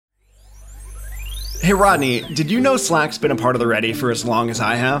Hey Rodney, did you know Slack's been a part of the Ready for as long as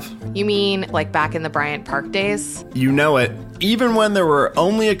I have? You mean like back in the Bryant Park days? You know it. Even when there were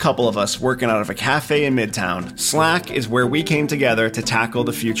only a couple of us working out of a cafe in Midtown, Slack is where we came together to tackle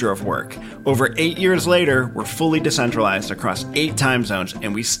the future of work. Over 8 years later, we're fully decentralized across 8 time zones,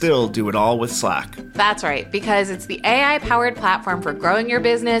 and we still do it all with Slack. That's right, because it's the AI-powered platform for growing your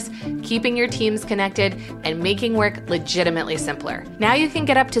business, keeping your teams connected, and making work legitimately simpler. Now you can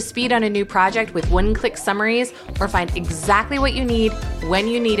get up to speed on a new project with one-click summaries or find exactly what you need when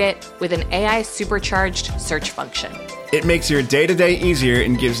you need it with an AI-supercharged search function. It makes your day-to-day easier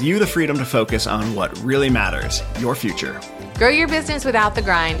and gives you the freedom to focus on what really matters, your future. Grow your business without the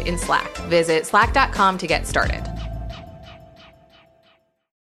grind in Slack. Visit slack.com to get started.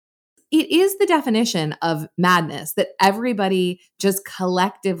 It is the definition of madness that everybody just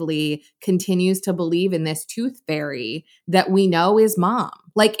collectively continues to believe in this tooth fairy that we know is mom.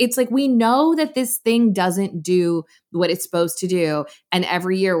 Like, it's like we know that this thing doesn't do what it's supposed to do. And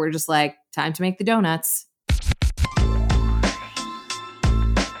every year we're just like, time to make the donuts.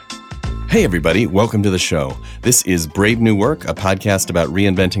 Hey everybody, welcome to the show. This is Brave New Work, a podcast about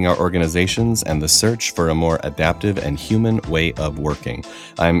reinventing our organizations and the search for a more adaptive and human way of working.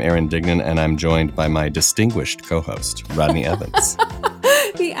 I'm Aaron Dignan, and I'm joined by my distinguished co-host, Rodney Evans.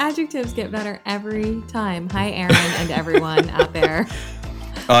 The adjectives get better every time. Hi, Aaron, and everyone out there.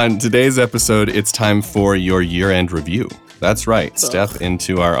 On today's episode, it's time for your year-end review. That's right, step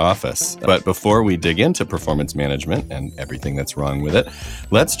into our office. But before we dig into performance management and everything that's wrong with it,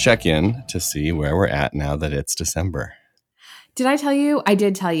 let's check in to see where we're at now that it's December. Did I tell you? I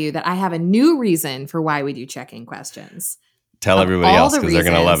did tell you that I have a new reason for why we do check-in questions. Tell everybody else because they're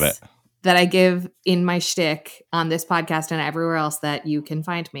going to love it. That I give in my shtick on this podcast and everywhere else that you can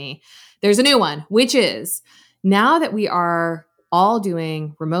find me. There's a new one, which is now that we are all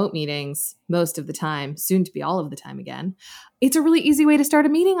doing remote meetings most of the time, soon to be all of the time again, it's a really easy way to start a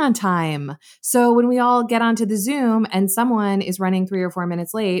meeting on time. So when we all get onto the Zoom and someone is running 3 or 4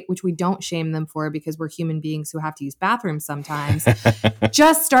 minutes late, which we don't shame them for because we're human beings who have to use bathrooms sometimes,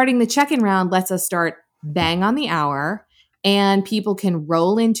 just starting the check-in round lets us start bang on the hour, and people can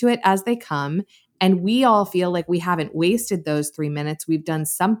roll into it as they come. And we all feel like we haven't wasted those 3 minutes. We've done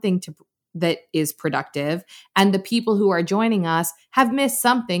something that is productive. And the people who are joining us have missed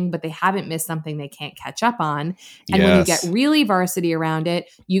something, but they haven't missed something they can't catch up on. And when you get really varsity around it,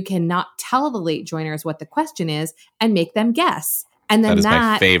 you cannot tell the late joiners what the question is and make them guess. And then that is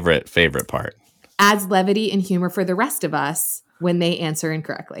my favorite part. Adds levity and humor for the rest of us when they answer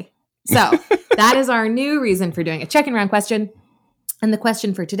incorrectly. So that is our new reason for doing a check-in round question. And the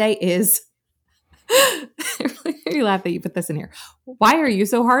question for today is, you laugh that you put this in here. Why are you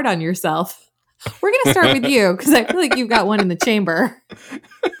so hard on yourself? We're going to start with you because I feel like you've got one in the chamber.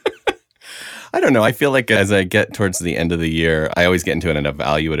 I don't know. I feel like as I get towards the end of the year, I always get into an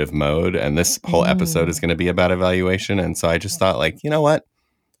evaluative mode. And this whole episode is going to be about evaluation. And so I just thought, like, you know what?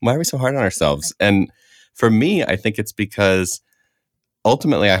 Why are we so hard on ourselves? And for me, I think it's because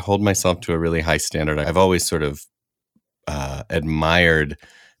ultimately I hold myself to a really high standard. I've always sort of admired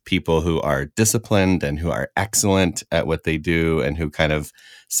people who are disciplined and who are excellent at what they do and who kind of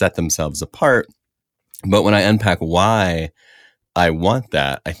set themselves apart. But when I unpack why I want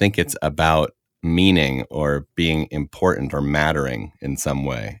that, I think it's about meaning or being important or mattering in some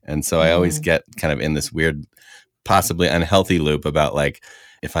way. And so I always get kind of in this weird, possibly unhealthy loop about like,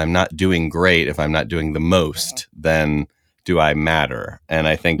 if I'm not doing great, if I'm not doing the most, then do I matter? And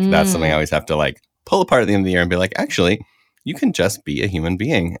I think that's something I always have to like pull apart at the end of the year and be like, actually, you can just be a human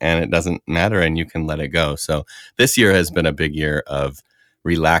being and it doesn't matter and you can let it go. So this year has been a big year of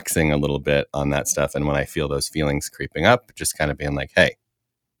relaxing a little bit on that stuff. And when I feel those feelings creeping up, just kind of being like, hey,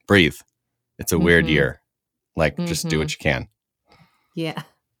 breathe. It's a weird year. Like, just do what you can. Yeah.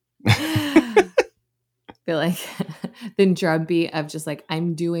 I feel like the drumbeat of just like,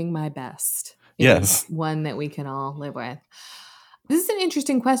 I'm doing my best. Yes. One that we can all live with. This is an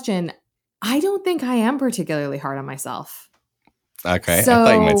interesting question. I don't think I am particularly hard on myself. Okay. So, I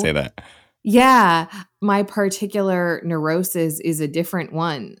thought you might say that. Yeah. My particular neurosis is a different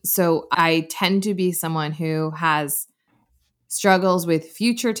one. So I tend to be someone who has struggles with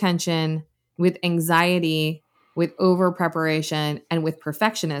future tension, with anxiety, with over preparation, and with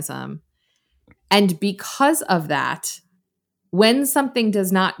perfectionism. And because of that, when something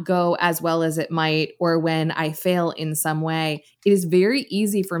does not go as well as it might, or when I fail in some way, it is very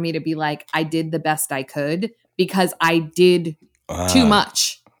easy for me to be like, I did the best I could because I did too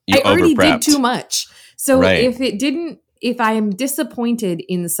much. I already did too much. So if I am disappointed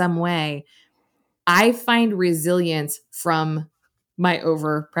in some way, I find resilience from my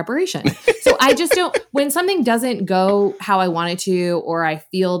over preparation. So I just don't, when something doesn't go how I want it to, or I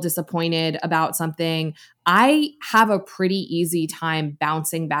feel disappointed about something, I have a pretty easy time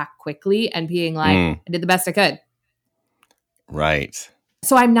bouncing back quickly and being like, I did the best I could. Right.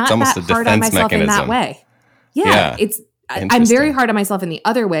 So I'm not that hard on myself in that way. Yeah. I'm very hard on myself in the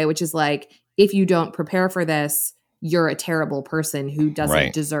other way, which is like, if you don't prepare for this, you're a terrible person who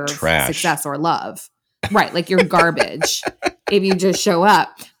doesn't deserve success or love. Right. Like you're garbage if you just show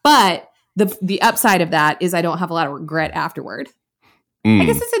up. But the upside of that is I don't have a lot of regret afterward. I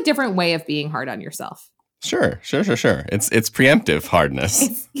guess it's a different way of being hard on yourself. Sure. It's preemptive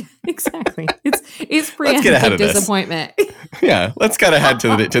hardness. Exactly. It's preemptive disappointment. Yeah. Let's get ahead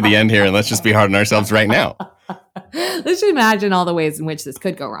to the end here and let's just be hard on ourselves right now. Let's imagine all the ways in which this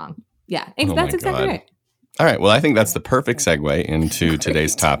could go wrong. Yeah. That's exactly right. All right. Well, I think that's the perfect segue into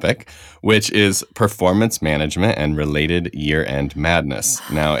today's topic, which is performance management and related year-end madness.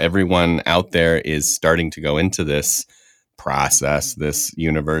 Now, everyone out there is starting to go into this process, this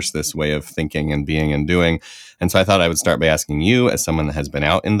universe, this way of thinking and being and doing. And so I thought I would start by asking you, as someone that has been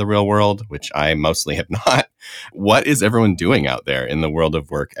out in the real world, which I mostly have not, what is everyone doing out there in the world of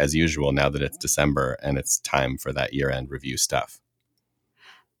work as usual now that it's December and it's time for that year-end review stuff?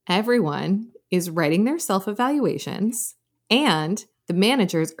 Everyone is writing their self-evaluations, and the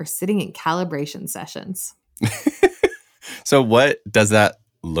managers are sitting in calibration sessions. So what does that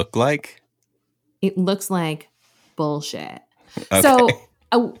look like? It looks like bullshit. Okay. So,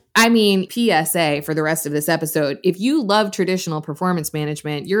 I mean, PSA for the rest of this episode, if you love traditional performance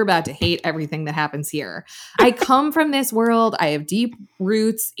management, you're about to hate everything that happens here. I come from this world. I have deep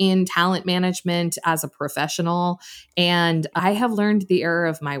roots in talent management as a professional, and I have learned the error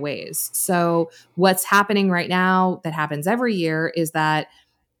of my ways. So what's happening right now that happens every year is that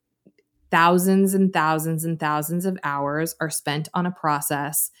thousands and thousands and thousands of hours are spent on a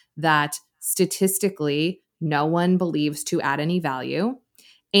process that statistically no one believes to add any value,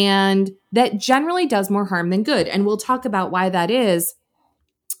 and that generally does more harm than good. And we'll talk about why that is.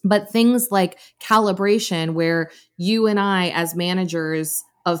 But things like calibration, where you and I as managers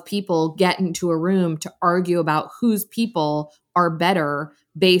of people get into a room to argue about whose people are better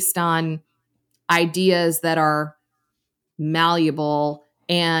based on ideas that are malleable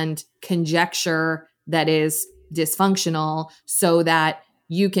and conjecture that is dysfunctional, so that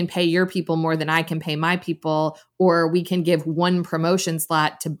you can pay your people more than I can pay my people, or we can give one promotion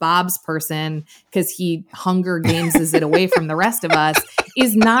slot to Bob's person because he Hunger Games it away from the rest of us,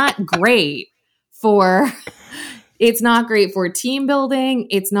 is not great for, it's not great for team building.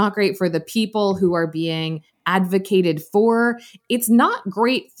 It's not great for the people who are being advocated for. It's not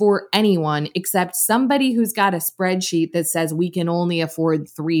great for anyone except somebody who's got a spreadsheet that says we can only afford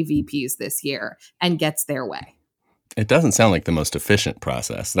 3 VPs this year and gets their way. It doesn't sound like the most efficient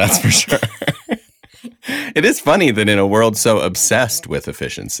process, that's for sure. It is funny that in a world so obsessed with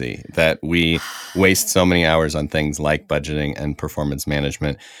efficiency that we waste so many hours on things like budgeting and performance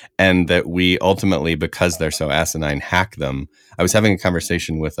management, and that we ultimately, because they're so asinine, hack them. I was having a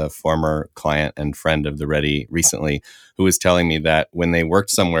conversation with a former client and friend of the Ready recently who was telling me that when they worked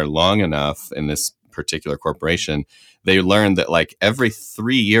somewhere long enough in this particular corporation, they learned that like every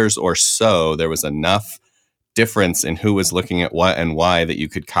 3 years or so, there was enough difference in who was looking at what and why that you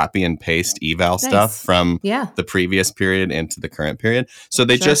could copy and paste eval stuff from the previous period into the current period. So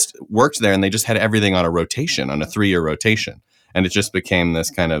they just worked there and they just had everything on a rotation, on a 3-year rotation. And it just became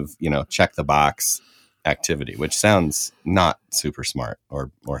this kind of, check the box activity, which sounds not super smart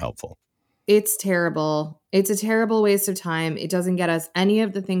or helpful. It's terrible. It's a terrible waste of time. It doesn't get us any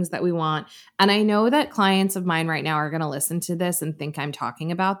of the things that we want. And I know that clients of mine right now are going to listen to this and think I'm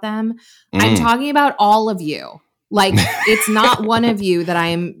talking about them. I'm talking about all of you. Like, it's not one of you that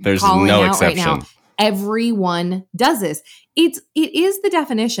I'm calling out exception. Right now. Everyone does this. It is the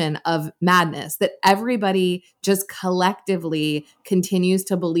definition of madness that everybody just collectively continues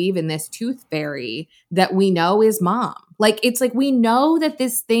to believe in this tooth fairy that we know is mom. Like, it's like we know that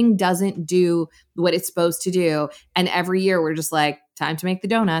this thing doesn't do what it's supposed to do. And every year we're just like, time to make the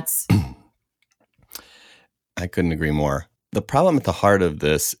donuts. I couldn't agree more. The problem at the heart of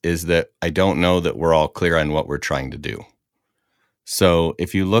this is that I don't know that we're all clear on what we're trying to do. So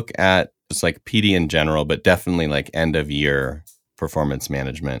if you look at just like PD in general, but definitely like end of year performance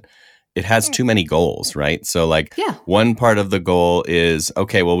management, it has too many goals, right? So like one part of the goal is,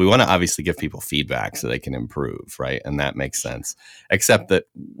 okay, well, we want to obviously give people feedback so they can improve, right? And that makes sense. Except that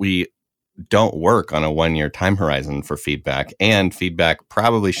we don't work on a 1-year time horizon for feedback, and feedback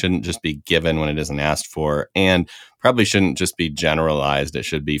probably shouldn't just be given when it isn't asked for, and probably shouldn't just be generalized. It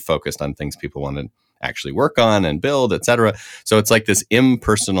should be focused on things people want to actually work on and build, etc. So it's like this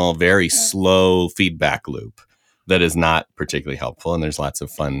impersonal, very slow feedback loop that is not particularly helpful. And there's lots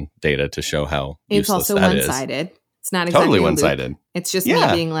of fun data to show how it's useless also that one-sided. is. It's not exactly totally a loop. one-sided. It's just me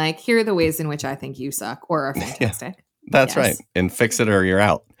being like, here are the ways in which I think you suck or are fantastic. That's right. And fix it or you're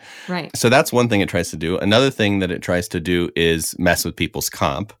out. Right. So that's one thing it tries to do. Another thing that it tries to do is mess with people's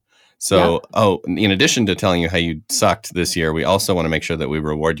comp. So, in addition to telling you how you sucked this year, we also want to make sure that we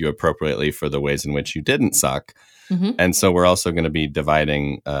reward you appropriately for the ways in which you didn't suck. Mm-hmm. And so we're also going to be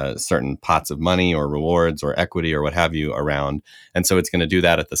dividing certain pots of money or rewards or equity or what have you around. And so it's going to do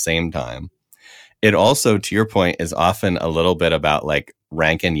that at the same time. It also, to your point, is often a little bit about like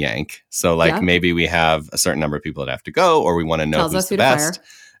rank and yank. So like maybe we have a certain number of people that have to go, or we want to know who's the best.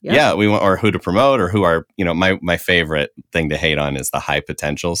 Yep. Yeah, we want, or who to promote, or who are, my favorite thing to hate on is the high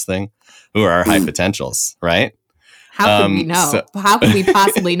potentials thing. Who are our high potentials, right? How can we know? How can we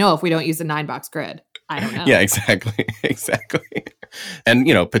possibly know if we don't use a 9-box grid? I don't know. Yeah, exactly. And,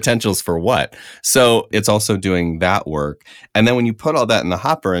 potentials for what? So it's also doing that work. And then when you put all that in the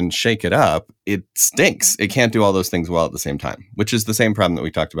hopper and shake it up, it stinks. It can't do all those things well at the same time, which is the same problem that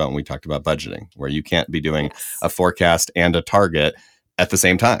we talked about when we talked about budgeting, where you can't be doing a forecast and a target at the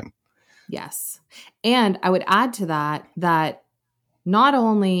same time. Yes. And I would add to that not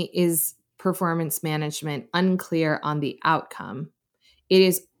only is performance management unclear on the outcome, it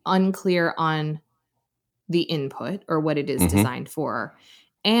is unclear on the input or what it is designed for.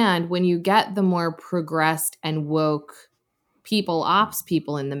 And when you get the more progressed and woke ops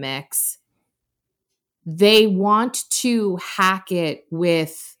people in the mix, they want to hack it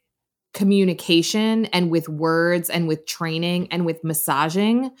with communication and with words and with training and with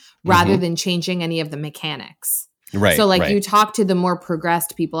massaging rather than changing any of the mechanics. Right. So you talk to the more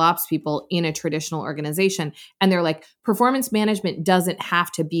progressed ops people in a traditional organization and they're like, performance management doesn't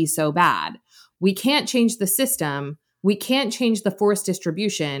have to be so bad. We can't change the system. We can't change the force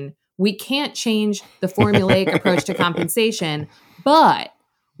distribution. We can't change the formulaic approach to compensation, but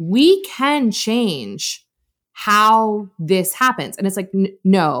we can change how this happens. And it's like,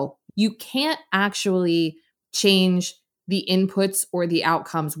 no, you can't actually change the inputs or the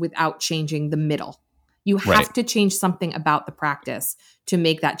outcomes without changing the middle. You have to change something about the practice to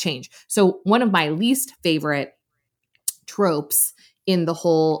make that change. So one of my least favorite tropes in the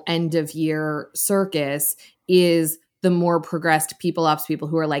whole end of year circus is the more progressed ops people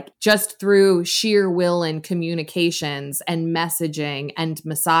who are like, just through sheer will and communications and messaging and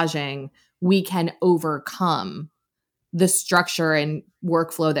massaging, we can overcome the structure and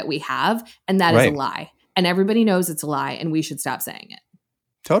workflow that we have. And that is a lie. And everybody knows it's a lie and we should stop saying it.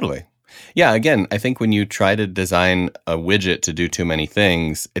 Totally. Yeah, again, I think when you try to design a widget to do too many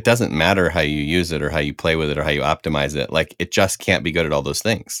things, it doesn't matter how you use it or how you play with it or how you optimize it. Like, it just can't be good at all those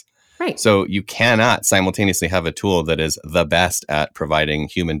things. Right. So you cannot simultaneously have a tool that is the best at providing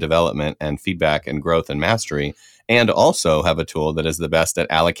human development and feedback and growth and mastery, and also have a tool that is the best at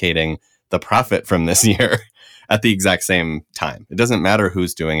allocating the profit from this year at the exact same time. It doesn't matter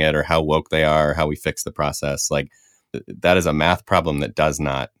who's doing it or how woke they are or how we fix the process. Like, that is a math problem that does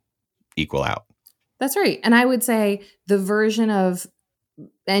not equal out. That's right. And I would say the version of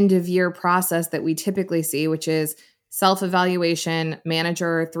end of year process that we typically see, which is self-evaluation,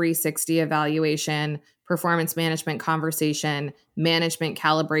 manager 360 evaluation, performance management conversation, management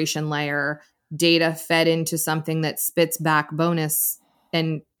calibration layer, data fed into something that spits back bonus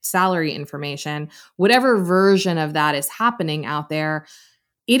and salary information, whatever version of that is happening out there,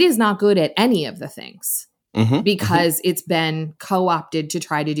 it is not good at any of the things. Because it's been co-opted to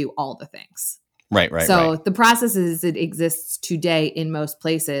try to do all the things. Right. So the process as it exists today in most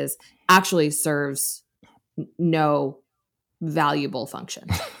places actually serves no valuable function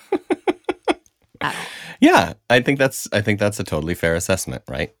at all. Yeah, I think that's a totally fair assessment,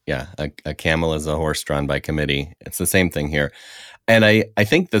 right? Yeah, a camel is a horse drawn by committee. It's the same thing here. And I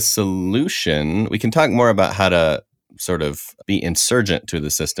think the solution, we can talk more about how to sort of be insurgent to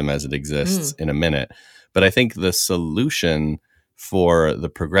the system as it exists in a minute. But I think the solution for the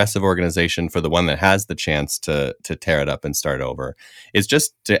progressive organization, for the one that has the chance to tear it up and start over, is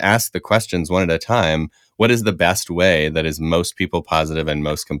just to ask the questions one at a time. What is the best way that is most people positive and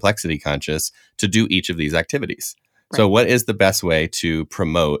most complexity conscious to do each of these activities? Right. So what is the best way to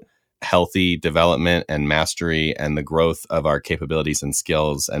promote healthy development and mastery and the growth of our capabilities and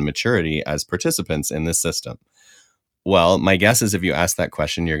skills and maturity as participants in this system? Well, my guess is if you ask that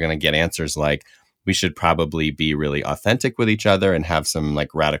question, you're going to get answers like, We should probably be really authentic with each other and have some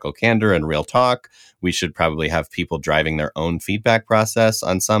like radical candor and real talk. We should probably have people driving their own feedback process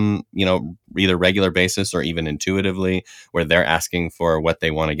on some, either regular basis or even intuitively, where they're asking for what they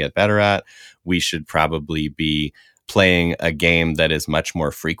want to get better at. We should probably be playing a game that is much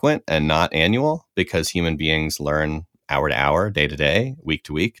more frequent and not annual, because human beings learn hour to hour, day to day, week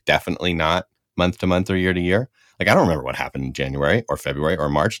to week, definitely not month to month or year to year. Like, I don't remember what happened in January or February or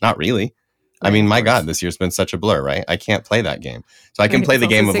March. Not really. I mean, my God, this year's been such a blur, right? I can't play that game. So I can play the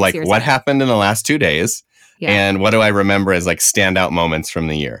game of like, what happened in the last 2 days? Yeah. And what do I remember as like standout moments from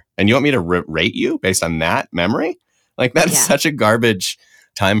the year? And you want me to rate you based on that memory? Like, that is such a garbage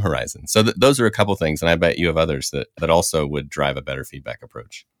time horizon. So those are a couple things. And I bet you have others that also would drive a better feedback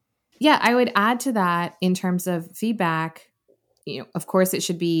approach. Yeah, I would add to that in terms of feedback. Of course, it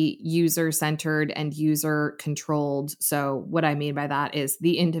should be user-centered and user-controlled. So what I mean by that is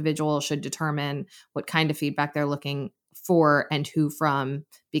the individual should determine what kind of feedback they're looking for and who from,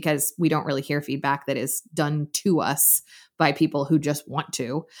 because we don't really hear feedback that is done to us by people who just want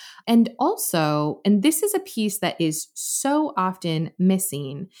to. And also, and this is a piece that is so often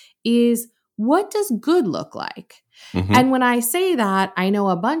missing, is what does good look like? Mm-hmm. And when I say that, I know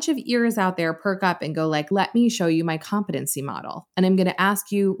a bunch of ears out there perk up and go like, let me show you my competency model. And I'm going to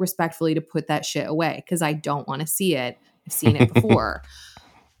ask you respectfully to put that shit away because I don't want to see it. I've seen it before.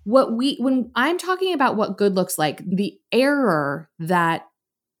 When I'm talking about what good looks like, the error that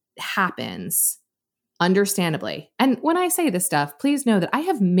happens, understandably. And when I say this stuff, please know that I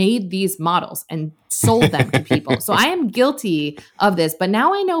have made these models and sold them to people. So I am guilty of this, but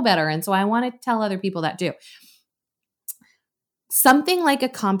now I know better. And so I want to tell other people that too. Something like a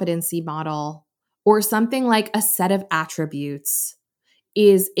competency model or something like a set of attributes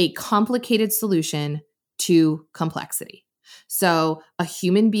is a complicated solution to complexity. So a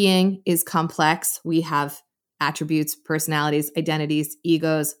human being is complex. We have attributes, personalities, identities,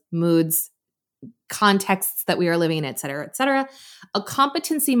 egos, moods, contexts that we are living in, et cetera, et cetera. A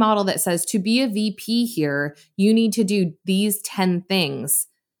competency model that says to be a VP here, you need to do these 10 things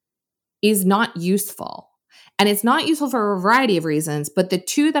is not useful. And it's not useful for a variety of reasons, but the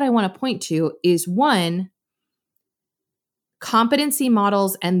two that I want to point to is one, competency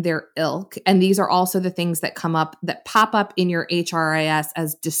models and their ilk. And these are also the things that pop up in your HRIS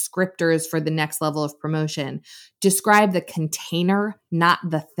as descriptors for the next level of promotion. Describe the container, not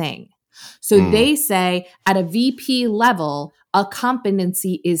the thing. So they say at a VP level, a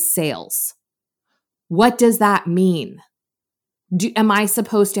competency is sales. What does that mean? Am I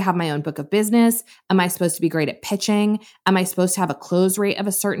supposed to have my own book of business? Am I supposed to be great at pitching? Am I supposed to have a close rate of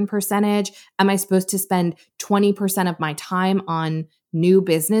a certain percentage? Am I supposed to spend 20% of my time on new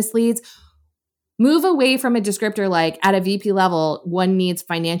business leads? Move away from a descriptor like at a VP level, one needs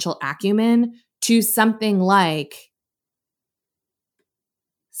financial acumen to something like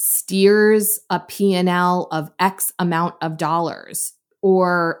steers a P&L of X amount of dollars,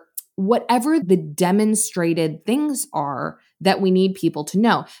 or whatever the demonstrated things are that we need people to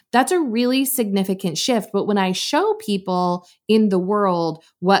know. That's a really significant shift. But when I show people in the world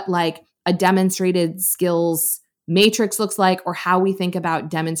what like a demonstrated skills matrix looks like, or how we think about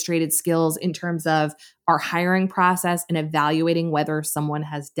demonstrated skills in terms of our hiring process and evaluating whether someone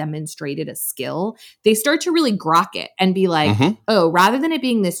has demonstrated a skill, they start to really grok it and be like, oh, rather than it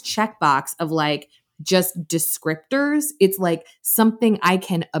being this checkbox of like, just descriptors, it's like something I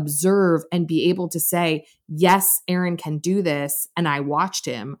can observe and be able to say, yes, Aaron can do this, and I watched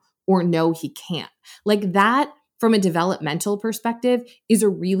him, or no, he can't. Like that, from a developmental perspective, is a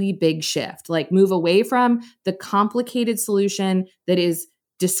really big shift. Like move away from the complicated solution that is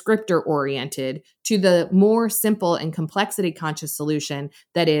descriptor oriented to the more simple and complexity conscious solution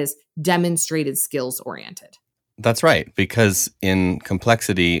that is demonstrated skills oriented. That's right, because in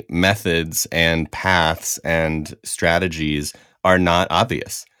complexity, methods and paths and strategies are not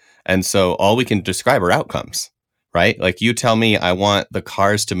obvious. And so all we can describe are outcomes, right? Like you tell me I want the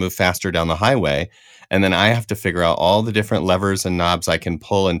cars to move faster down the highway, and then I have to figure out all the different levers and knobs I can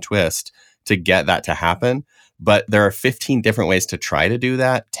pull and twist to get that to happen. But there are 15 different ways to try to do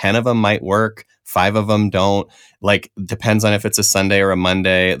that. 10 of them might work. 5 of them don't. Like, depends on if it's a Sunday or a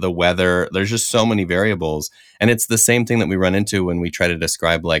Monday, the weather. There's just so many variables. And it's the same thing that we run into when we try to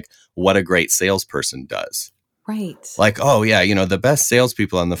describe like what a great salesperson does. Right. Like, oh yeah, the best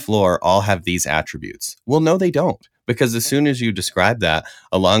salespeople on the floor all have these attributes. Well, no, they don't. Because as soon as you describe that,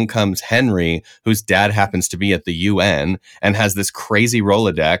 along comes Henry, whose dad happens to be at the UN and has this crazy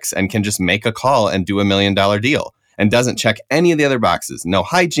Rolodex and can just make a call and do $1 million deal. And doesn't check any of the other boxes. No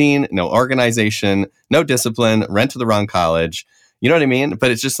hygiene, no organization, no discipline, went to the wrong college, You know what I mean?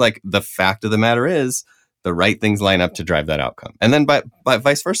 But it's just like the fact of the matter is the right things line up to drive that outcome. And then by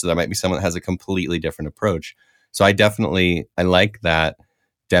vice versa, there might be someone that has a completely different approach. So I like that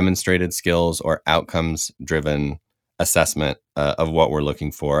demonstrated skills or outcomes driven assessment of what we're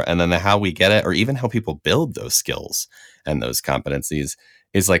looking for. And then the how we get it, or even how people build those skills and those competencies,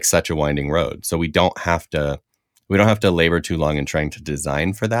 is like such a winding road. So we don't have to labor too long in trying to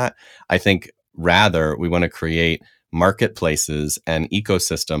design for that. I think rather we want to create marketplaces and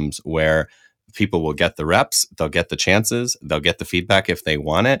ecosystems where people will get the reps, they'll get the chances, they'll get the feedback if they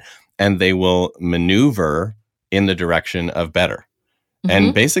want it, and they will maneuver in the direction of better. Mm-hmm.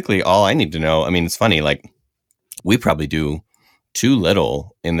 And basically all I need to know, I mean, it's funny, like we probably do too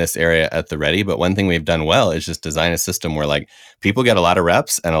little in this area at the Ready, but one thing we've done well is just design a system where like people get a lot of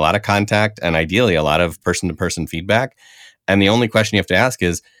reps and a lot of contact and ideally a lot of person-to-person feedback. And the only question you have to ask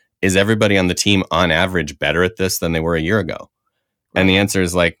is everybody on the team on average better at this than they were a year ago? And the answer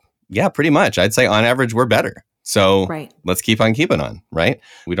is like, yeah, pretty much. I'd say on average, we're better. So let's keep on keeping on, right?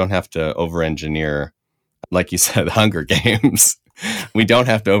 We don't have to over-engineer, like you said, Hunger Games. We don't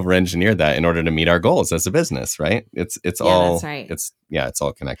have to over-engineer that in order to meet our goals as a business, right? It's all, that's right. It's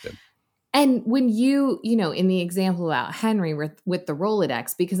all connected. And when you in the example about Henry with the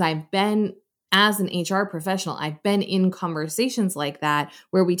Rolodex, because I've been, as an HR professional, I've been in conversations like that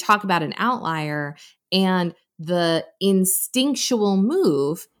where we talk about an outlier and the instinctual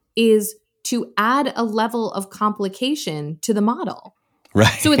move is to add a level of complication to the model.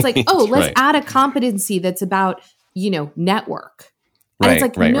 Right. So it's like, oh, let's add a competency that's about, network. And it's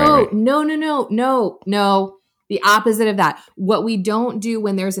like, no. The opposite of that. What we don't do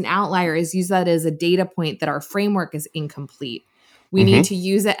when there's an outlier is use that as a data point that our framework is incomplete. We need to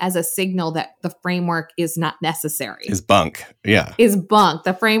use it as a signal that the framework is not necessary. Is bunk. Yeah. Is bunk.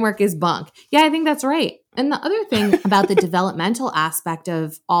 The framework is bunk. Yeah, I think that's right. And the other thing about the developmental aspect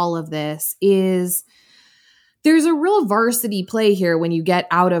of all of this is there's a real varsity play here when you get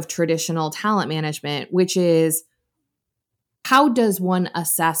out of traditional talent management, which is how does one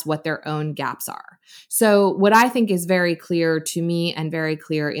assess what their own gaps are? So what I think is very clear to me and very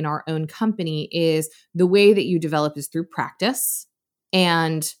clear in our own company is the way that you develop is through practice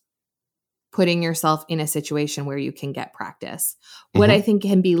and putting yourself in a situation where you can get practice. What I think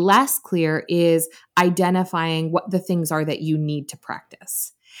can be less clear is identifying what the things are that you need to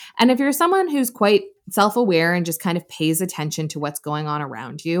practice. And if you're someone who's quite self-aware and just kind of pays attention to what's going on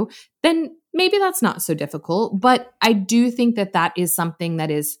around you, then maybe that's not so difficult. But I do think that that is something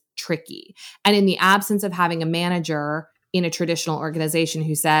that is tricky. And in the absence of having a manager in a traditional organization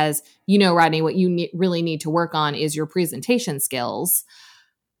who says, Rodney, what you really need to work on is your presentation skills.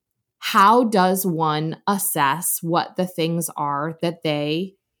 How does one assess what the things are that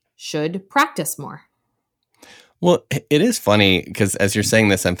they should practice more? Well, it is funny because as you're saying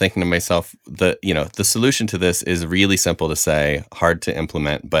this, I'm thinking to myself, the solution to this is really simple to say, hard to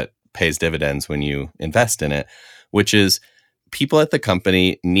implement, but pays dividends when you invest in it, which is people at the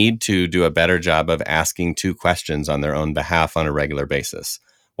company need to do a better job of asking two questions on their own behalf on a regular basis.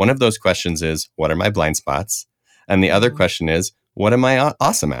 One of those questions is, what are my blind spots? And the other question is, what am I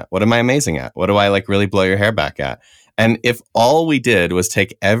awesome at? What am I amazing at? What do I really blow your hair back at? And if all we did was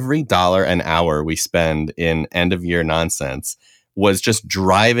take every dollar an hour we spend in end of year nonsense was just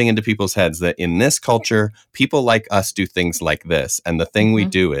driving into people's heads that in this culture, people like us do things like this. And the thing we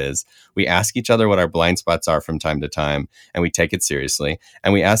do is we ask each other what our blind spots are from time to time, and we take it seriously.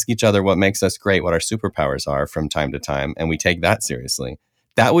 And we ask each other what makes us great, what our superpowers are from time to time, and we take that seriously.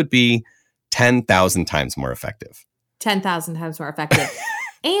 That would be 10,000 times more effective. 10,000 times more effective.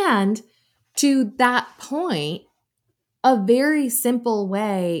 And to that point, a very simple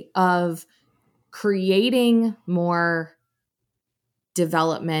way of creating more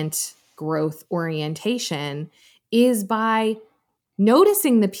development, growth orientation is by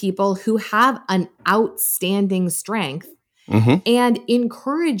noticing the people who have an outstanding strength and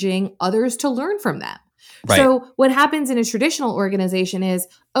encouraging others to learn from them. Right. So what happens in a traditional organization is,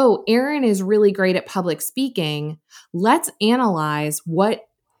 oh, Aaron is really great at public speaking. Let's analyze what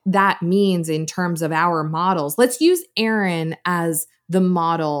that means in terms of our models. Let's use Aaron as the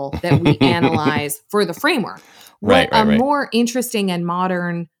model that we analyze for the framework. What a more interesting and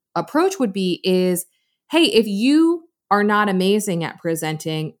modern approach would be is, hey, if you are not amazing at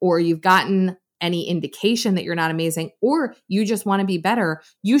presenting, or you've gotten any indication that you're not amazing, or you just want to be better,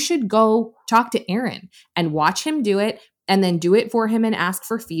 you should go talk to Aaron and watch him do it, and then do it for him and ask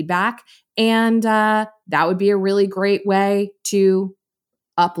for feedback. And that would be a really great way to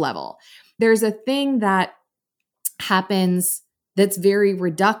up level. There's a thing that happens that's very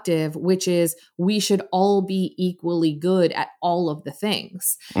reductive, which is we should all be equally good at all of the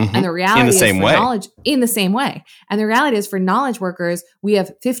things. Mm-hmm. And the reality in the is same for way. knowledge in the same way. And the reality is for knowledge workers, we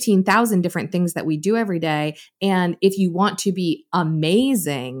have 15,000 different things that we do every day. And if you want to be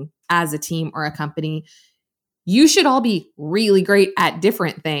amazing as a team or a company, you should all be really great at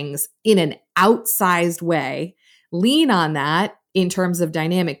different things in an outsized way. Lean on that in terms of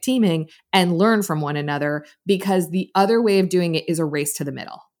dynamic teaming and learn from one another, because the other way of doing it is a race to the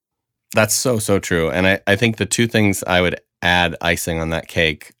middle. That's so, so true. And I think the two things I would add icing on that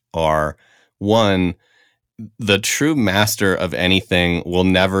cake are, one, the true master of anything will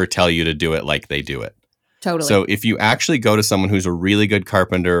never tell you to do it like they do it. Totally. So if you actually go to someone who's a really good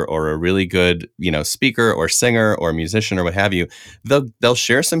carpenter or a really good, speaker or singer or musician or what have you, they'll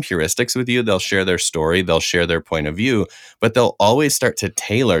share some heuristics with you. They'll share their story. They'll share their point of view, but they'll always start to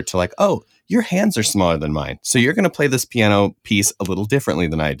tailor to like, oh, your hands are smaller than mine, so you're going to play this piano piece a little differently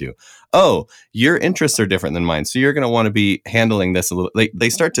than I do. Oh, your interests are different than mine, so you're going to want to be handling this a little. They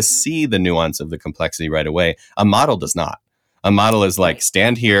start to see the nuance of the complexity right away. A model does not. A model is like,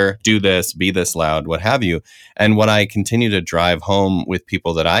 stand here, do this, be this loud, what have you. And what I continue to drive home with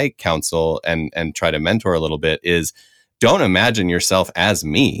people that I counsel and try to mentor a little bit is, don't imagine yourself as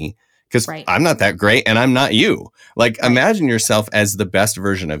me, because I'm not that great and I'm not you. Like, imagine yourself as the best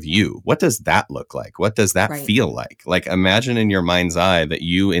version of you. What does that look like? What does that feel like? Like, imagine in your mind's eye that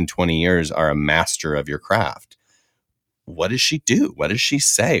you in 20 years are a master of your craft. What does she do? What does she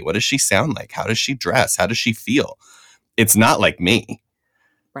say? What does she sound like? How does she dress? How does she feel? It's not like me,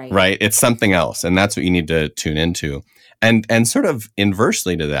 right? It's something else. And that's what you need to tune into. And sort of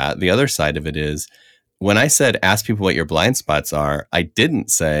inversely to that, the other side of it is, when I said, ask people what your blind spots are, I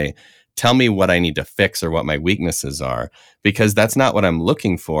didn't say, tell me what I need to fix or what my weaknesses are, because that's not what I'm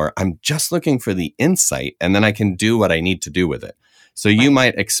looking for. I'm just looking for the insight, and then I can do what I need to do with it. So you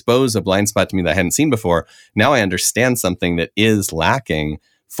might expose a blind spot to me that I hadn't seen before. Now I understand something that is lacking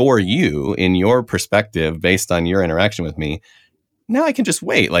for you in your perspective based on your interaction with me. Now I can just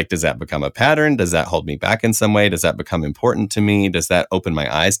wait. Like, does that become a pattern? Does that hold me back in some way? Does that become important to me? Does that open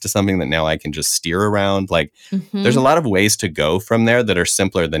my eyes to something that now I can just steer around? Like, there's a lot of ways to go from there that are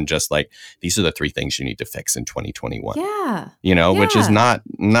simpler than just like, these are the 3 things you need to fix in 2021. Yeah. Which is not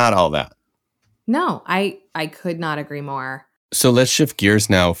all that. No, I could not agree more. So let's shift gears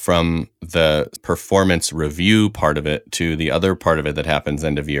now from the performance review part of it to the other part of it that happens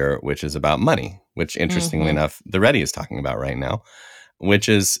end of year, which is about money, which interestingly enough, the Ready is talking about right now, which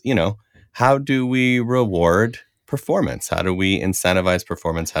is, how do we reward performance? How do we incentivize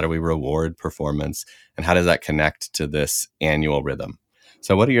performance? How do we reward performance? And how does that connect to this annual rhythm?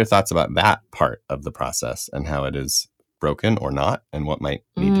 So what are your thoughts about that part of the process and how it is broken or not, and what might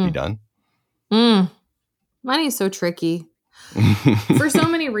need to be done? Money is so tricky. For so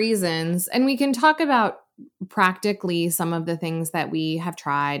many reasons. And we can talk about practically some of the things that we have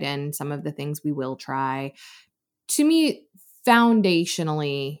tried and some of the things we will try. To me,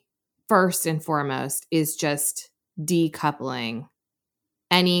 foundationally, first and foremost, is just decoupling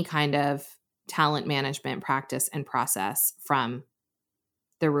any kind of talent management practice and process from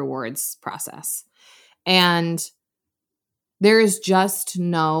the rewards process. And there is just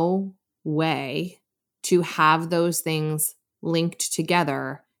no way to have those things linked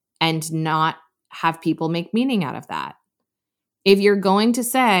together and not have people make meaning out of that. If you're going to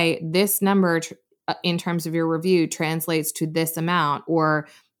say this number in terms of your review translates to this amount, or,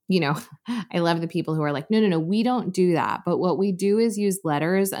 I love the people who are like, no, we don't do that. But what we do is use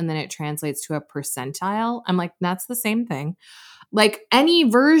letters and then it translates to a percentile. I'm like, that's the same thing. Like, any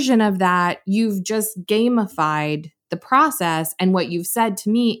version of that, you've just gamified the process. And what you've said to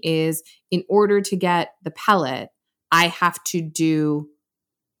me is, in order to get the pellet, I have to do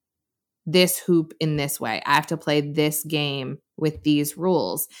this hoop in this way. I have to play this game with these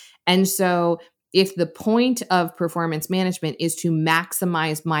rules. And so if the point of performance management is to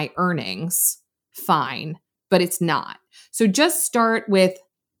maximize my earnings, fine, but it's not. So just start with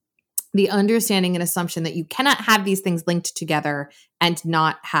the understanding and assumption that you cannot have these things linked together and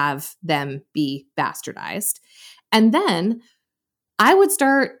not have them be bastardized. And then I would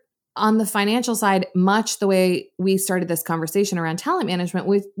start on the financial side, much the way we started this conversation around talent management,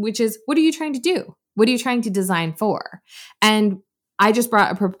 which is, what are you trying to do? What are you trying to design for? And I just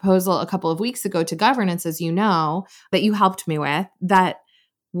brought a proposal a couple of weeks ago to governance, as you know, that you helped me with, that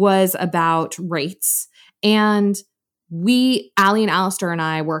was about rates. And Ali and Alistair and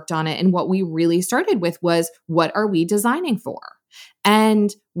I worked on it. And what we really started with was, what are we designing for?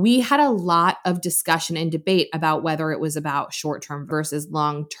 And we had a lot of discussion and debate about whether it was about short-term versus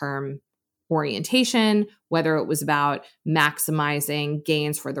long-term orientation, whether it was about maximizing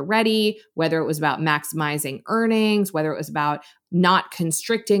gains for the ready, whether it was about maximizing earnings, whether it was about not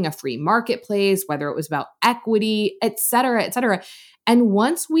constricting a free marketplace, whether it was about equity, et cetera, et cetera. And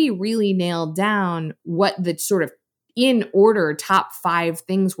once we really nailed down what the sort of in order top 5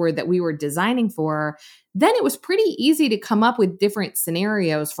 things were that we were designing for, then it was pretty easy to come up with different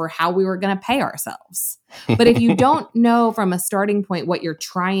scenarios for how we were going to pay ourselves. But if you don't know from a starting point what you're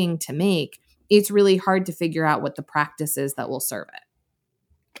trying to make, it's really hard to figure out what the practice is that will serve it.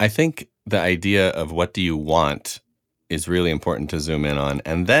 I think the idea of what do you want is really important to zoom in on.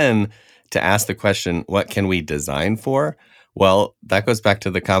 And then to ask the question, what can we design for? Well, that goes back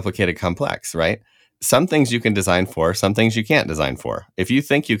to the complicated complex, right? Some things you can design for, some things you can't design for. If you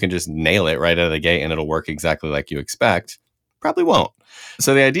think you can just nail it right out of the gate and it'll work exactly like you expect, probably won't.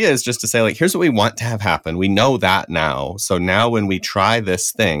 So the idea is just to say, like, here's what we want to have happen. We know that now. So now when we try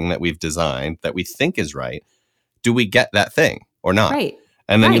this thing that we've designed that we think is right, do we get that thing or not? Right.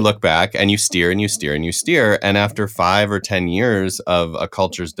 And then you look back and you steer and you steer and you steer. And after 5 or 10 years of a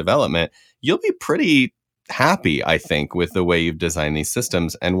culture's development, you'll be pretty happy, I think, with the way you've designed these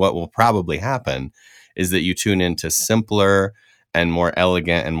systems. And what will probably happen is that you tune into simpler and more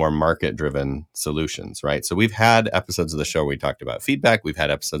elegant and more market-driven solutions, right? So we've had episodes of the show where we talked about feedback. We've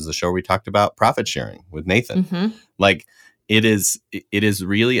had episodes of the show where we talked about profit sharing with Nathan. Mm-hmm. Like it is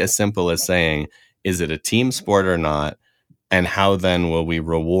really as simple as saying, is it a team sport or not? And how then will we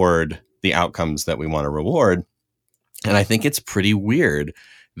reward the outcomes that we want to reward? And I think it's pretty weird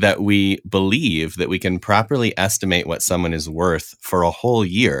that we believe that we can properly estimate what someone is worth for a whole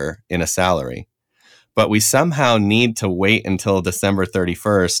year in a salary. But we somehow need to wait until December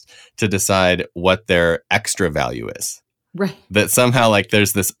 31st to decide what their extra value is. Right. That somehow like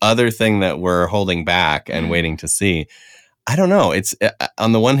there's this other thing that we're holding back and waiting to see. I don't know. It's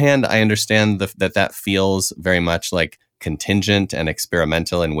on the one hand, I understand that feels very much like contingent and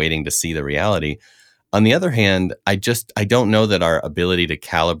experimental and waiting to see the reality. On the other hand, I don't know that our ability to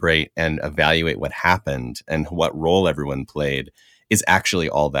calibrate and evaluate what happened and what role everyone played is actually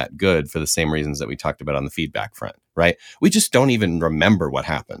all that good for the same reasons that we talked about on the feedback front, right? We just don't even remember what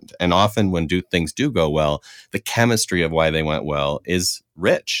happened. And often when things do go well, the chemistry of why they went well is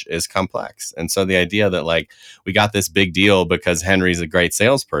rich, is complex. And so the idea that like we got this big deal because Henry's a great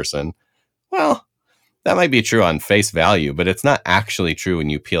salesperson, well, that might be true on face value, but it's not actually true when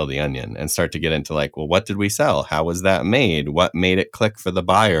you peel the onion and start to get into like, well, what did we sell? How was that made? What made it click for the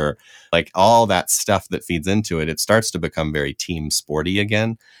buyer? Like all that stuff that feeds into it, it starts to become very team sporty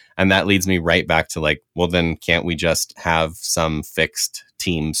again. And that leads me right back to like, well, then can't we just have some fixed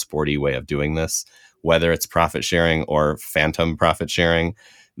team sporty way of doing this? Whether it's profit sharing or phantom profit sharing,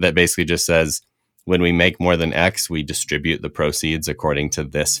 that basically just says, when we make more than X, we distribute the proceeds according to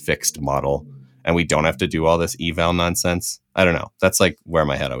this fixed model. And we don't have to do all this eval nonsense. I don't know. That's like where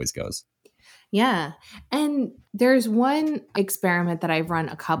my head always goes. Yeah. And there's one experiment that I've run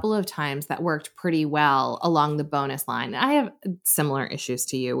a couple of times that worked pretty well along the bonus line. I have similar issues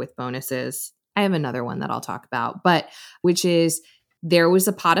to you with bonuses. I have another one that I'll talk about, but which is there was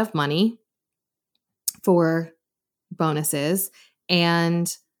a pot of money for bonuses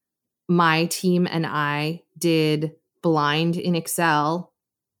and my team and I did blind in Excel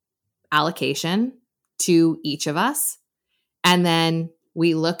allocation to each of us. And then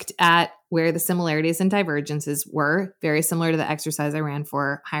we looked at where the similarities and divergences were, very similar to the exercise I ran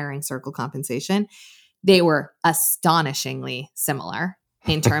for hiring circle compensation. They were astonishingly similar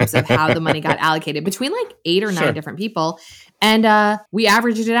in terms of how the money got allocated between like 8 or 9 different people. And we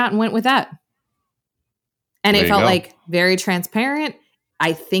averaged it out and went with that. And it felt like very transparent.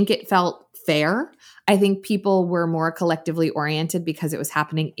 I think it felt fair. I think people were more collectively oriented because it was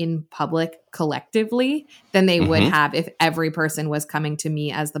happening in public collectively than they would have if every person was coming to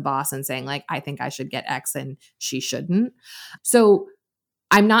me as the boss and saying like, I think I should get X and she shouldn't. So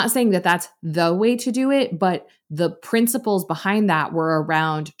I'm not saying that that's the way to do it, but the principles behind that were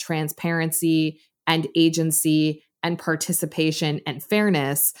around transparency and agency and participation and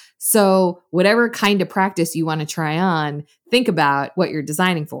fairness. So whatever kind of practice you want to try on, think about what you're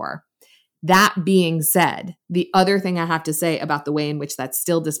designing for. That being said, the other thing I have to say about the way in which that's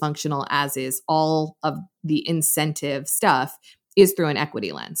still dysfunctional, as is all of the incentive stuff, is through an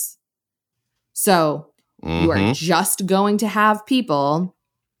equity lens. So you are just going to have people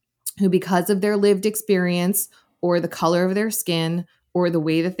who, because of their lived experience or the color of their skin or the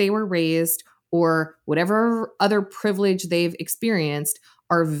way that they were raised or whatever other privilege they've experienced,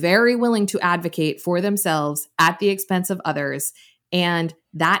 are very willing to advocate for themselves at the expense of others. And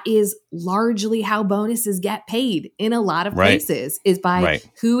that is largely how bonuses get paid in a lot of places, is by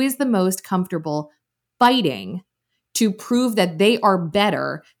who is the most comfortable fighting to prove that they are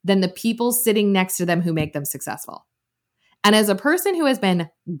better than the people sitting next to them who make them successful. And as a person who has been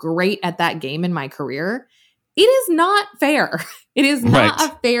great at that game in my career, it is not fair. It is not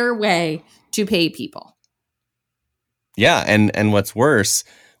a fair way to pay people. Yeah. And what's worse,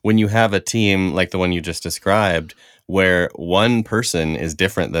 when you have a team like the one you just described, where one person is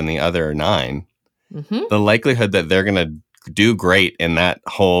different than the other 9, the likelihood that they're going to do great in that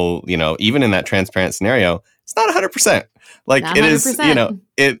whole, even in that transparent scenario, it's not 100%. Like not 100%. It is,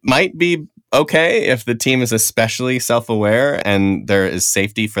 it might be okay if the team is especially self-aware and there is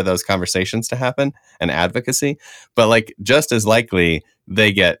safety for those conversations to happen and advocacy, but like just as likely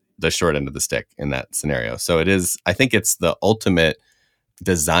they get the short end of the stick in that scenario. So it is, I think it's the ultimate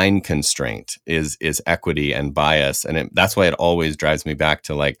design constraint is equity and bias. And that's why it always drives me back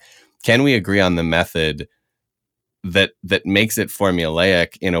to like, can we agree on the method that makes it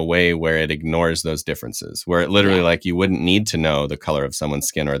formulaic in a way where it ignores those differences, where it literally like you wouldn't need to know the color of someone's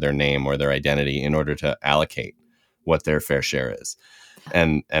skin or their name or their identity in order to allocate what their fair share is.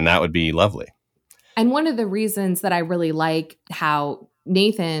 And that would be lovely. And one of the reasons that I really like how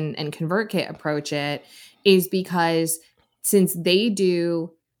Nathan and ConvertKit approach it is because since they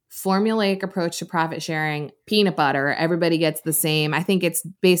do formulaic approach to profit sharing, peanut butter, everybody gets the same. I think it's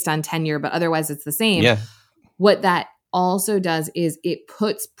based on tenure, but otherwise it's the same. Yeah. What that also does is it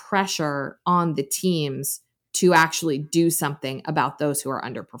puts pressure on the teams to actually do something about those who are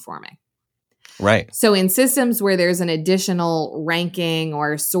underperforming. Right. So in systems where there's an additional ranking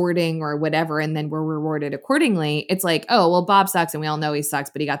or sorting or whatever, and then we're rewarded accordingly, it's like, oh, well, Bob sucks and we all know he sucks,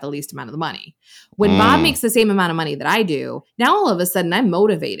 but he got the least amount of the money. When Bob makes the same amount of money that I do, now all of a sudden I'm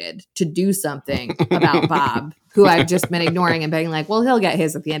motivated to do something about Bob, who I've just been ignoring and being like, well, he'll get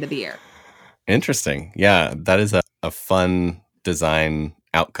his at the end of the year. Interesting. Yeah, that is a fun design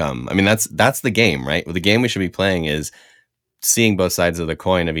outcome. I mean, that's the game, right? The game we should be playing is seeing both sides of the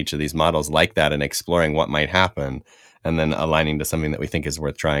coin of each of these models like that and exploring what might happen and then aligning to something that we think is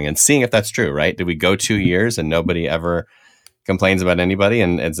worth trying and seeing if that's true, right? Did we go 2 years and nobody ever complains about anybody?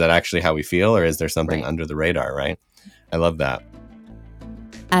 And is that actually how we feel, or is there something under the radar, right? I love that.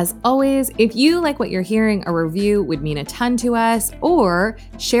 As always, if you like what you're hearing, a review would mean a ton to us, or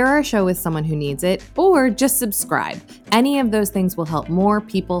share our show with someone who needs it, or just subscribe. Any of those things will help more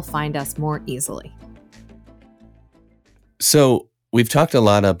people find us more easily. So we've talked a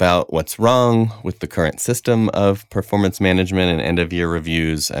lot about what's wrong with the current system of performance management and end-of-year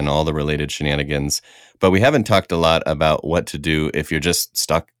reviews and all the related shenanigans, but we haven't talked a lot about what to do if you're just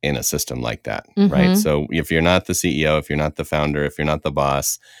stuck in a system like that, right? So if you're not the CEO, if you're not the founder, if you're not the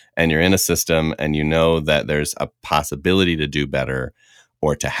boss, and you're in a system and you know that there's a possibility to do better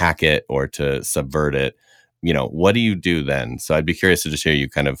or to hack it or to subvert it, what do you do then? So I'd be curious to just hear you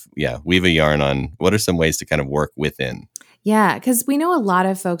kind of, weave a yarn on what are some ways to kind of work within. Yeah, because we know a lot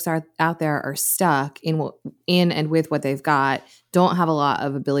of folks out there are stuck in and with what they've got, don't have a lot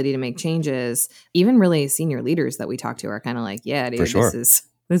of ability to make changes. Even really senior leaders that we talk to are kind of like, yeah, dude, for sure.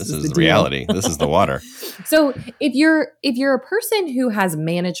 This is the reality. This is the water. So if you're a person who has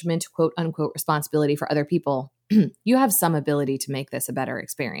management, quote unquote, responsibility for other people, you have some ability to make this a better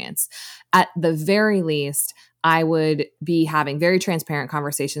experience. At the very least, I would be having very transparent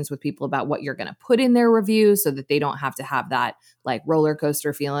conversations with people about what you're going to put in their review so that they don't have to have that like roller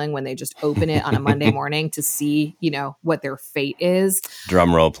coaster feeling when they just open it on a Monday morning to see, what their fate is.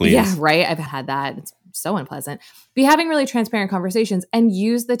 Drum roll, please. Yeah, right. I've had that. It's so unpleasant. Be having really transparent conversations and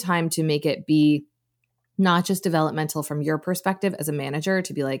use the time to make it be not just developmental from your perspective as a manager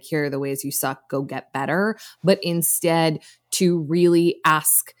to be like, here are the ways you suck, go get better, but instead to really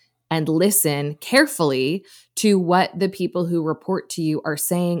ask and listen carefully to what the people who report to you are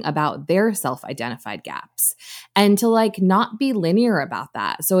saying about their self-identified gaps and to like not be linear about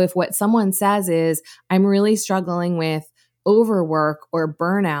that. So if what someone says is, I'm really struggling with overwork or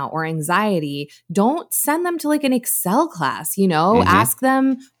burnout or anxiety, don't send them to like an Excel class, ask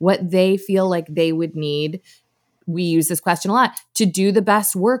them what they feel like they would need. We use this question a lot to do the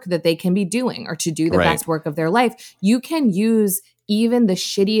best work that they can be doing or to do the best work of their life. You can use even the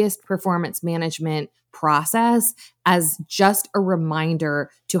shittiest performance management process as just a reminder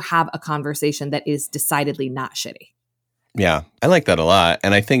to have a conversation that is decidedly not shitty. Yeah, I like that a lot.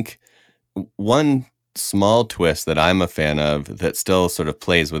 And I think one small twist that I'm a fan of that still sort of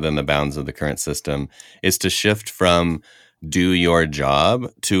plays within the bounds of the current system is to shift from do your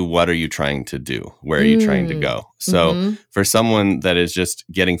job to what are you trying to do? Where are you trying to go? So for someone that is just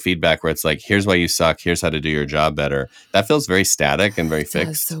getting feedback where it's like, here's why you suck, here's how to do your job better, that feels very static and very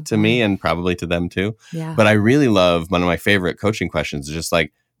fixed to me and probably to them too. Yeah. But I really love, one of my favorite coaching questions is just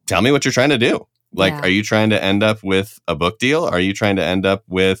like, tell me what you're trying to do. Like, are you trying to end up with a book deal? Are you trying to end up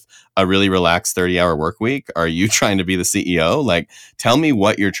with a really relaxed 30-hour work week? Are you trying to be the CEO? Like, tell me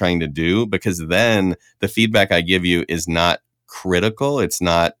what you're trying to do, because then the feedback I give you is not critical. It's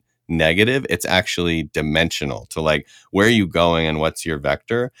not negative. It's actually dimensional to like, where are you going and what's your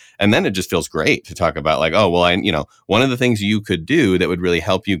vector? And then it just feels great to talk about like, oh, well, one of the things you could do that would really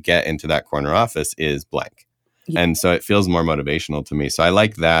help you get into that corner office is blank. And so it feels more motivational to me. So I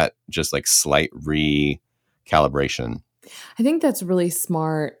like that, just like slight recalibration. I think that's really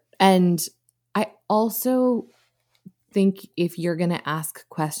smart. And I also think if you're going to ask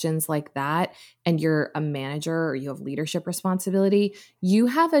questions like that and you're a manager or you have leadership responsibility, you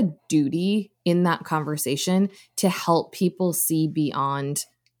have a duty in that conversation to help people see beyond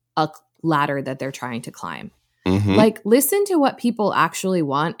a ladder that they're trying to climb. Like, listen to what people actually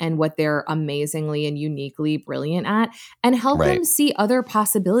want and what they're amazingly and uniquely brilliant at, and help them see other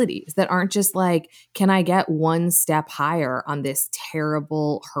possibilities that aren't just like, can I get one step higher on this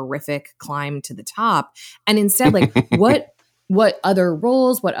terrible, horrific climb to the top? And instead, like, what other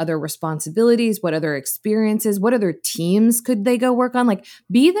roles, what other responsibilities, what other experiences, what other teams could they go work on? Like,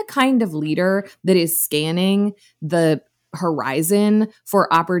 be the kind of leader that is scanning the horizon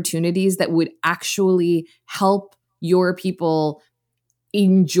for opportunities that would actually help your people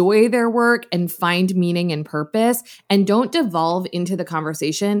enjoy their work and find meaning and purpose, and don't devolve into the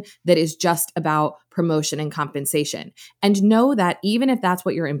conversation that is just about promotion and compensation. And know that even if that's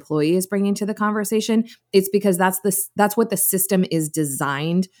what your employee is bringing to the conversation, it's because that's what the system is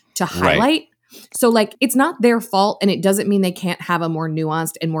designed to highlight. So like, it's not their fault, and it doesn't mean they can't have a more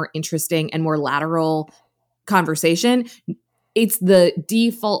nuanced and more interesting and more lateral conversation. It's the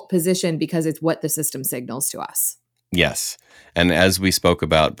default position because it's what the system signals to us. Yes. And as we spoke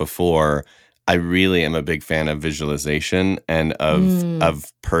about before, I really am a big fan of visualization and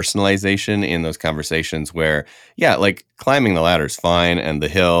of personalization in those conversations where, like climbing the ladder is fine, and the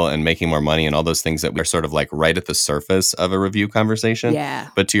hill and making more money and all those things that are sort of like right at the surface of a review conversation. Yeah.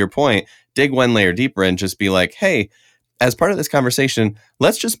 But to your point, dig one layer deeper and just be like, hey, as part of this conversation,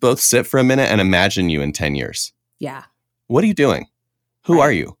 let's just both sit for a minute and imagine you in 10 years. Yeah. What are you doing? Who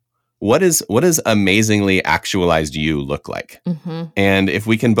are you? What does amazingly actualized you look like? And if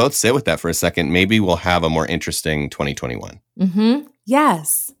we can both sit with that for a second, maybe we'll have a more interesting 2021.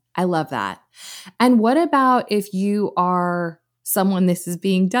 Yes. I love that. And what about if you are someone this is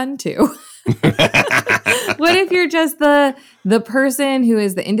being done to? What if you're just the person who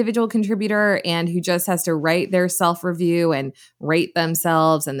is the individual contributor and who just has to write their self-review and rate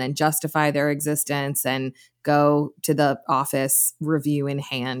themselves and then justify their existence and go to the office review in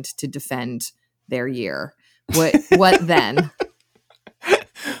hand to defend their year? What then?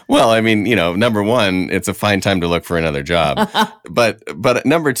 Well, I mean, number one, it's a fine time to look for another job. But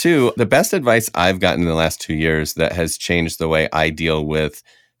number two, the best advice I've gotten in the last 2 years that has changed the way I deal with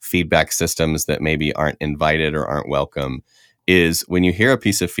feedback systems that maybe aren't invited or aren't welcome is when you hear a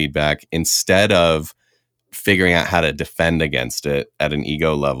piece of feedback, instead of figuring out how to defend against it at an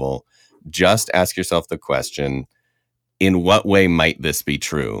ego level, just ask yourself the question, in what way might this be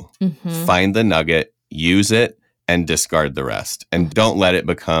true? Find the nugget, use it, and discard the rest. And don't let it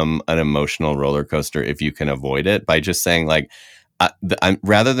become an emotional roller coaster if you can avoid it, by just saying like,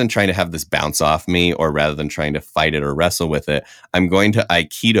 rather than trying to have this bounce off me, or rather than trying to fight it or wrestle with it, I'm going to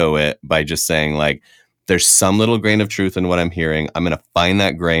Aikido it by just saying like, there's some little grain of truth in what I'm hearing. I'm going to find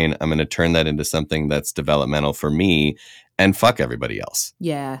that grain. I'm going to turn that into something that's developmental for me, and fuck everybody else.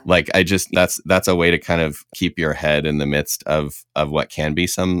 Yeah. Like that's a way to kind of keep your head in the midst of what can be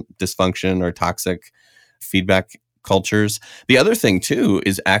some dysfunction or toxic feedback cultures. The other thing too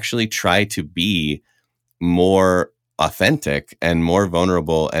is actually try to be more authentic and more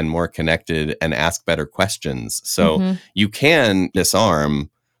vulnerable and more connected and ask better questions. So you can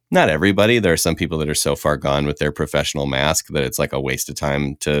disarm, not everybody. There are some people that are so far gone with their professional mask that it's like a waste of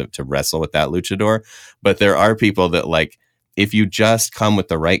time to wrestle with that luchador. But there are people that like, if you just come with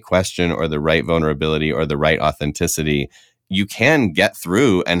the right question or the right vulnerability or the right authenticity, you can get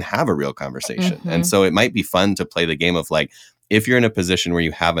through and have a real conversation. And so it might be fun to play the game of like, if you're in a position where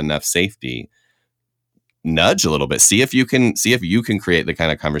you have enough safety, nudge a little bit, see if you can create the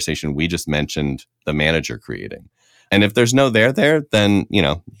kind of conversation we just mentioned the manager creating. And if there's no there, then,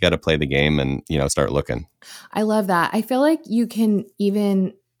 you got to play the game and, start looking. I love that. I feel like you can,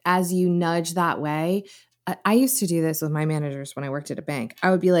 even as you nudge that way, I used to do this with my managers when I worked at a bank.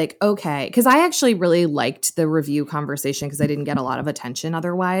 I would be like, okay, because I actually really liked the review conversation because I didn't get a lot of attention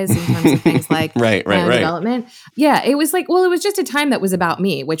otherwise in terms of things like right. development. Yeah, it was like, well, it was just a time that was about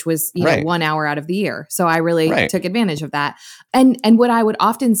me, which was, you know, 1 hour out of the year. So I really took advantage of that. And what I would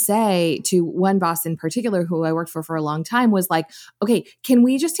often say to one boss in particular who I worked for a long time was like, okay, can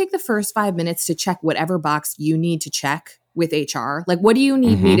we just take the first 5 minutes to check whatever box you need to check with HR? Like, what do you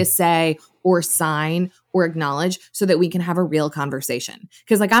need me to say or sign or acknowledge so that we can have a real conversation?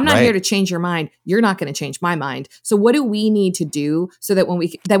 Because like, I'm not here to change your mind. You're not going to change my mind. So what do we need to do so that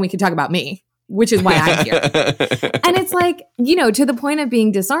then we can talk about me, which is why I'm here. And it's like, you know, to the point of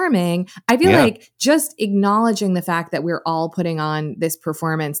being disarming, I feel like just acknowledging the fact that we're all putting on this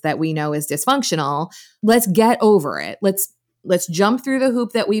performance that we know is dysfunctional. Let's get over it. Let's jump through the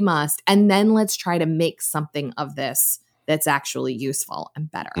hoop that we must. And then let's try to make something of this that's actually useful and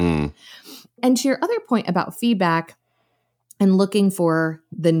better. And to your other point about feedback and looking for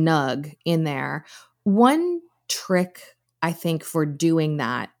the nug in there, one trick I think for doing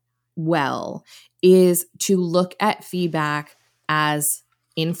that well is to look at feedback as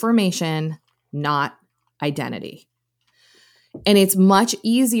information, not identity. And it's much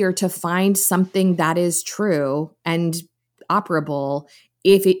easier to find something that is true and operable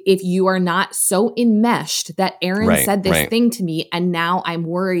if you are not so enmeshed that Aaron said this thing to me and now I'm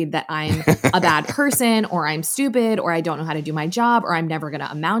worried that I'm a bad person or I'm stupid or I don't know how to do my job or I'm never going to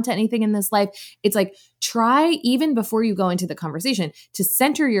amount to anything in this life. It's like, try even before you go into the conversation to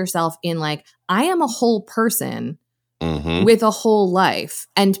center yourself in like, I am a whole person with a whole life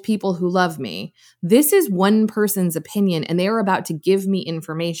and people who love me. This is one person's opinion and they are about to give me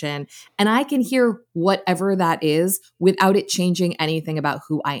information and I can hear whatever that is without it changing anything about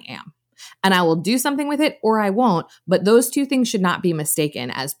who I am. And I will do something with it or I won't, but those two things should not be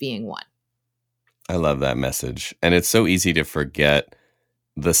mistaken as being one. I love that message. And it's so easy to forget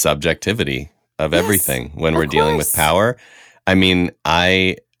the subjectivity of everything when we're dealing with power. I mean,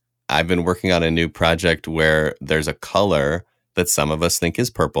 I've been working on a new project where there's a color that some of us think is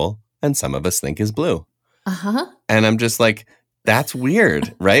purple and some of us think is blue. And I'm just like, that's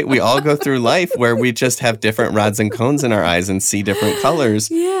weird, right? We all go through life where we just have different rods and cones in our eyes and see different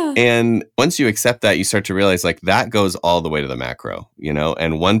colors. And once you accept that, you start to realize like that goes all the way to the macro, you know,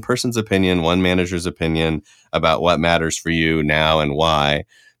 and one person's opinion, one manager's opinion about what matters for you now and why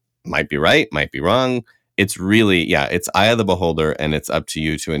might be right, might be wrong. It's really, it's eye of the beholder and it's up to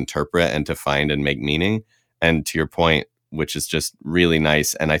you to interpret and to find and make meaning. And to your point, which is just really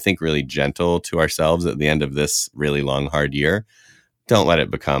nice and I think really gentle to ourselves at the end of this really long, hard year, don't let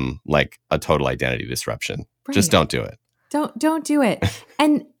it become like a total identity disruption. Just don't do it. Don't do it.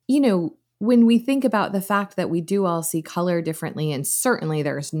 And, you know, when we think about the fact that we do all see color differently, and certainly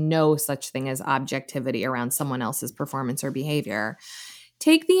there's no such thing as objectivity around someone else's performance or behavior,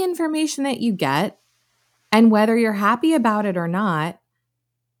 take the information that you get, and whether you're happy about it or not,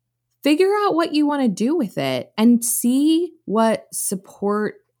 figure out what you want to do with it and see what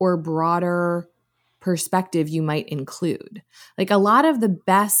support or broader perspective you might include. Like a lot of the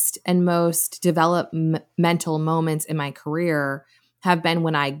best and most developmental moments in my career have been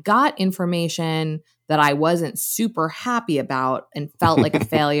when I got information that I wasn't super happy about and felt like a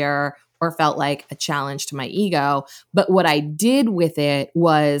failure or felt like a challenge to my ego. But what I did with it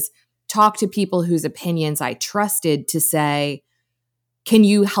was talk to people whose opinions I trusted to say, can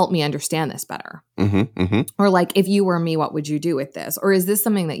you help me understand this better? Or like, if you were me, what would you do with this? Or is this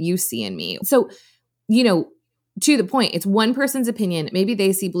something that you see in me? So, you know, to the point, it's one person's opinion. Maybe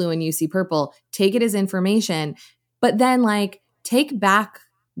they see blue and you see purple. Take it as information, but then like take back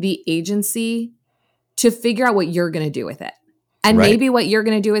the agency to figure out what you're going to do with it. And maybe what you're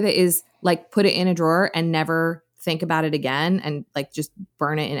going to do with it is like put it in a drawer and never think about it again and like just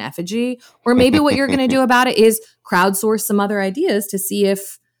burn it in effigy. Or maybe what you're going to do about it is crowdsource some other ideas to see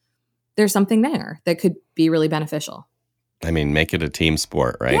if there's something there that could be really beneficial. I mean, make it a team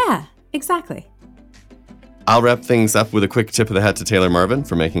sport, right? Yeah, exactly. I'll wrap things up with a quick tip of the hat to Taylor Marvin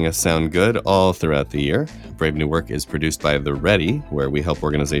for making us sound good all throughout the year. Brave New Work is produced by The Ready, where we help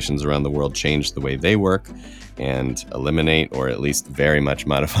organizations around the world change the way they work and eliminate or at least very much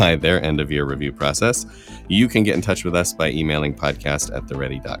modify their end-of-year review process. You can get in touch with us by emailing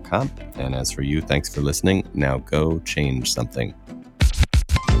podcast@theready.com. And as for you, thanks for listening. Now go change something.